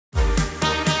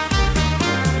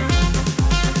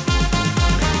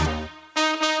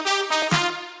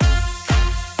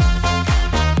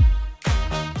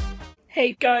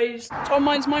Hey guys, Tom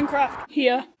Minds Minecraft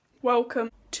here.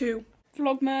 Welcome to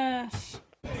Vlogmas.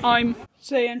 I'm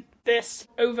saying this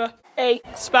over a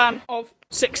span of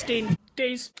 16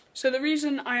 days. So the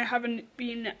reason I haven't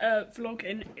been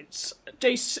vlogging, it's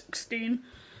day 16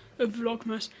 of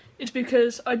Vlogmas, is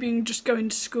because I've been just going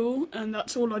to school and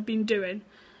that's all I've been doing.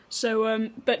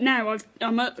 So, but now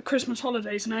I'm at the Christmas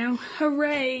holidays now.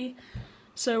 Hooray!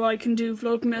 So I can do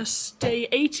Vlogmas day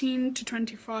 18 to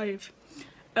 25.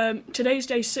 Today's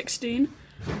day 16.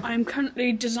 I'm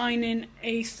currently designing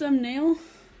a thumbnail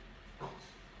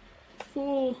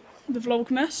for the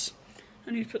Vlogmas.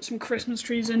 I need to put some Christmas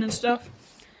trees in and stuff.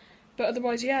 But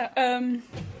otherwise, yeah.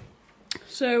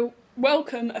 So,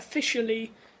 welcome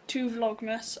officially to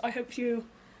Vlogmas. I hope you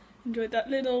enjoyed that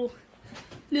little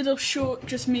short,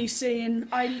 just me saying,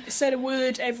 I said a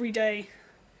word every day.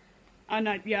 And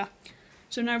yeah.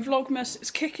 So now Vlogmas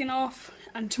is kicking off,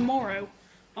 and tomorrow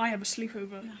I have a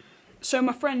sleepover. So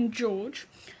my friend George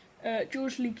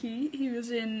Leakey, he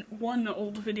was in one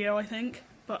old video I think,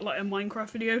 but like a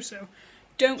Minecraft video, so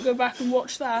don't go back and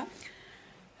watch that.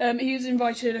 He's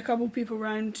invited a couple people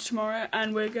round tomorrow,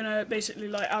 and we're gonna basically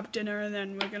like have dinner, and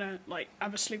then we're gonna like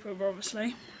have a sleepover,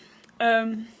 obviously.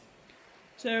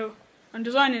 So I'm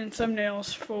designing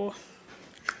thumbnails for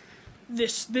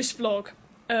this vlog,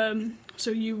 so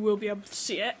you will be able to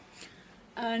see it,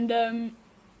 and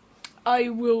I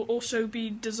will also be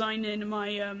designing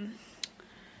my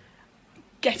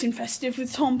Getting Festive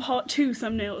with Tom Part 2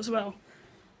 thumbnail as well,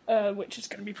 which is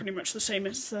going to be pretty much the same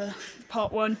as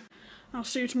Part 1. I'll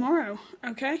see you tomorrow,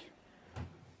 okay?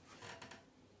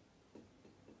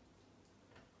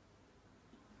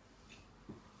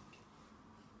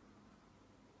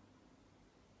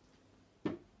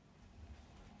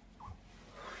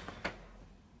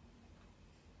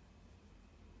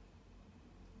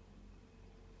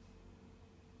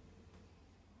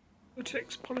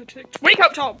 Politics. Wake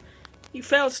up, Tom! You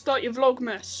failed to start your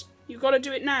Vlogmas. You've got to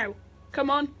do it now. Come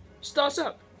on, start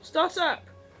up. Start up.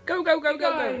 Go, go, go,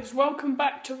 go, go. Guys, welcome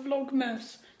back to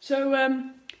Vlogmas.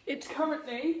 So, it's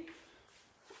currently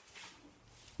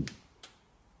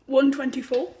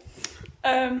 1:24.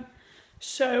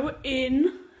 So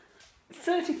in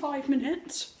 35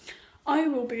 minutes, I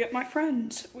will be at my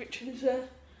friend's, which is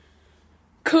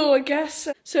cool, I guess.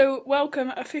 So,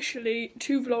 welcome officially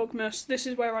to Vlogmas. This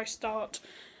is where I start.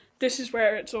 This is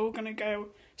where it's all gonna go,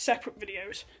 separate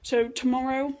videos. So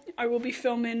tomorrow I will be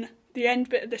filming the end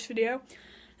bit of this video,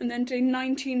 and then day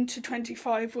 19 to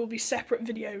 25 will be separate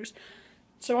videos.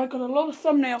 So I've got a lot of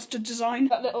thumbnails to design.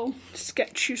 That little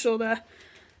sketch you saw there,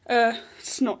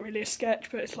 it's not really a sketch,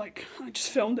 but it's like, I just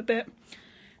filmed a bit.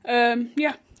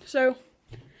 Yeah, so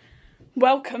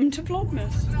welcome to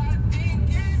Vlogmas.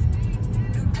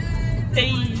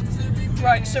 Hey.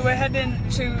 Right, so we're heading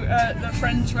to the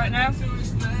friends right now.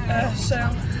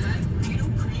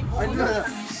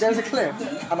 There's a cliff,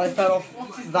 and I fell off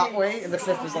that way, and the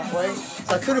cliff was that way,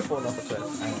 so I could have fallen off the cliff.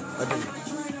 I didn't.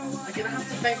 I'm gonna have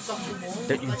to bounce off the wall.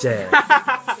 Don't you dare.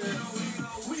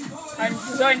 I'm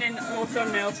designing more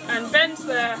thumbnails, and Ben's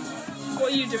there.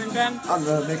 What are you doing, Ben? I'm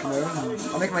making my own.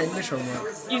 I'm making my English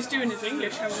homework. He's doing his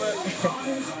English homework.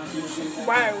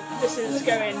 Wow, this is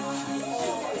going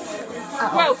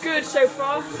well, good so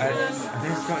far. I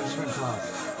think Scott just went to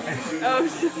last. Oh,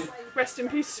 rest in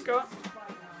peace, Scott.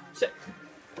 So,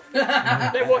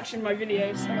 they're watching my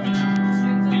videos.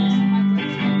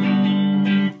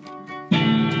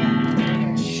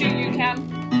 Shoot, you can.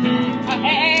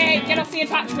 Hey, get off the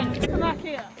attachment. Come back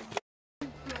here.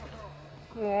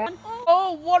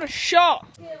 Oh, what a shot!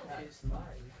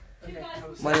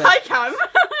 I can.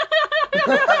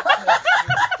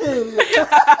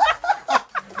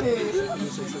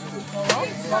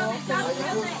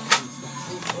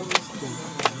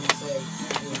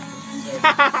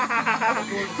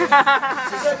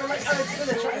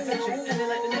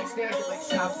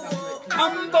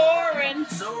 I'm boring.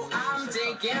 So I'm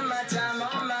taking my time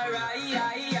on my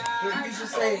ride.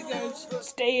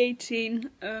 It's day 18.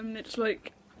 It's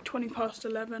like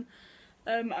 11:20.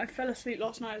 I fell asleep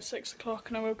last night at 6 o'clock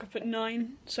and I woke up at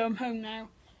 9, so I'm home now.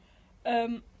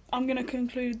 I'm going to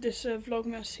conclude this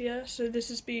Vlogmas here. So this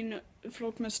has been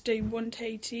Vlogmas day 1 to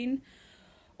 18.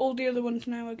 All the other ones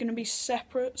now are going to be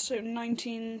separate, so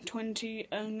 19, 20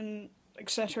 and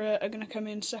etc. are going to come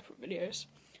in separate videos.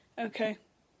 Okay,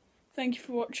 thank you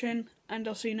for watching, and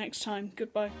I'll see you next time.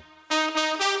 Goodbye.